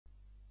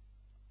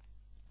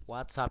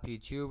What's up,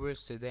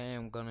 YouTubers? Today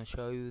I'm gonna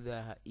show you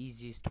the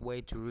easiest way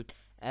to root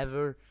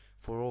ever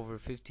for over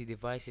 50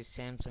 devices,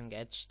 Samsung,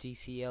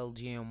 HTC,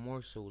 LG and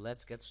more. So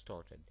let's get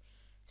started.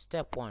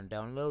 Step 1.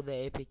 Download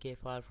the APK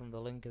file from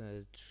the link in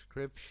the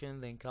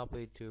description, then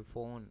copy it to your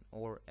phone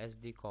or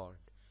SD card.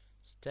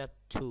 Step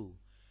 2.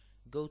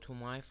 Go to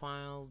My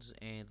Files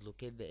and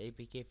locate the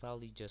APK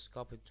file you just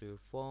copied to your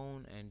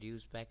phone and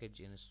use Package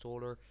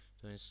Installer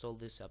to install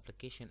this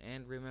application,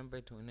 and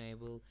remember to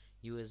enable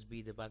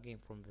USB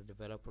debugging from the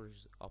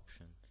developers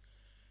option.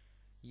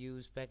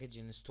 Use Package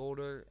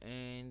Installer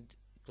and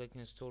click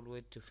Install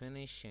With to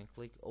finish and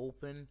click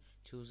Open.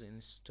 Choose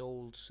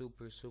Install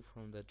Super Soup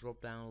from the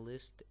drop down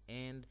list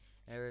and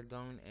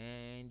Aragon,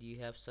 and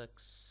you have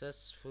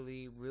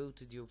successfully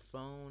rooted your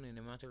phone in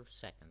a matter of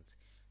seconds.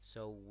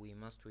 So we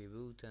must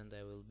reboot, and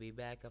I will be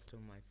back after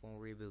my phone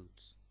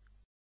reboots.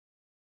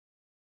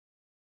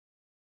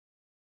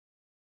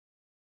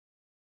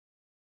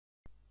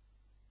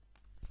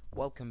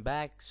 Welcome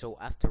back. So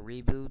after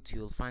reboot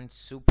you'll find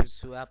Super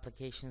Su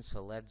application,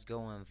 so let's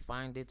go and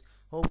find it.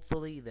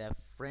 Hopefully the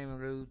frame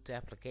root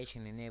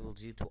application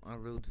enables you to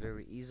unroot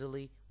very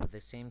easily with the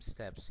same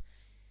steps.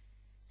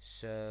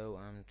 So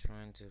I'm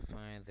trying to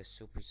find the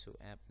Super Su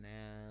app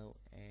now,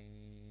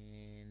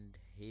 and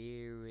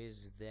here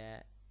is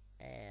that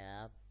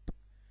app.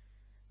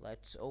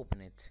 Let's open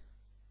it.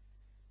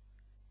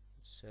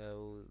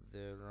 So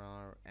there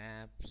are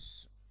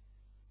apps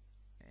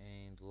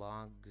and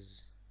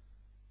logs,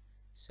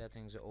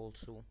 settings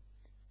also.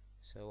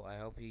 So I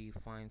hope you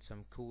find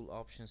some cool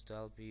options to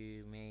help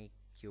you make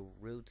your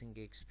routing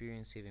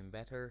experience even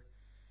better.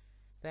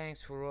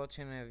 Thanks for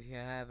watching. If you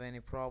have any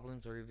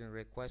problems or even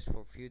requests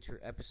for future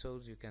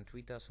episodes, you can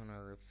tweet us on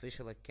our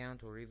official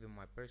account or even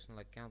my personal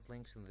account,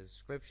 links in the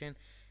description.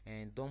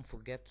 And don't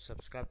forget to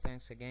subscribe.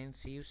 Thanks again.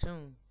 See you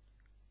soon.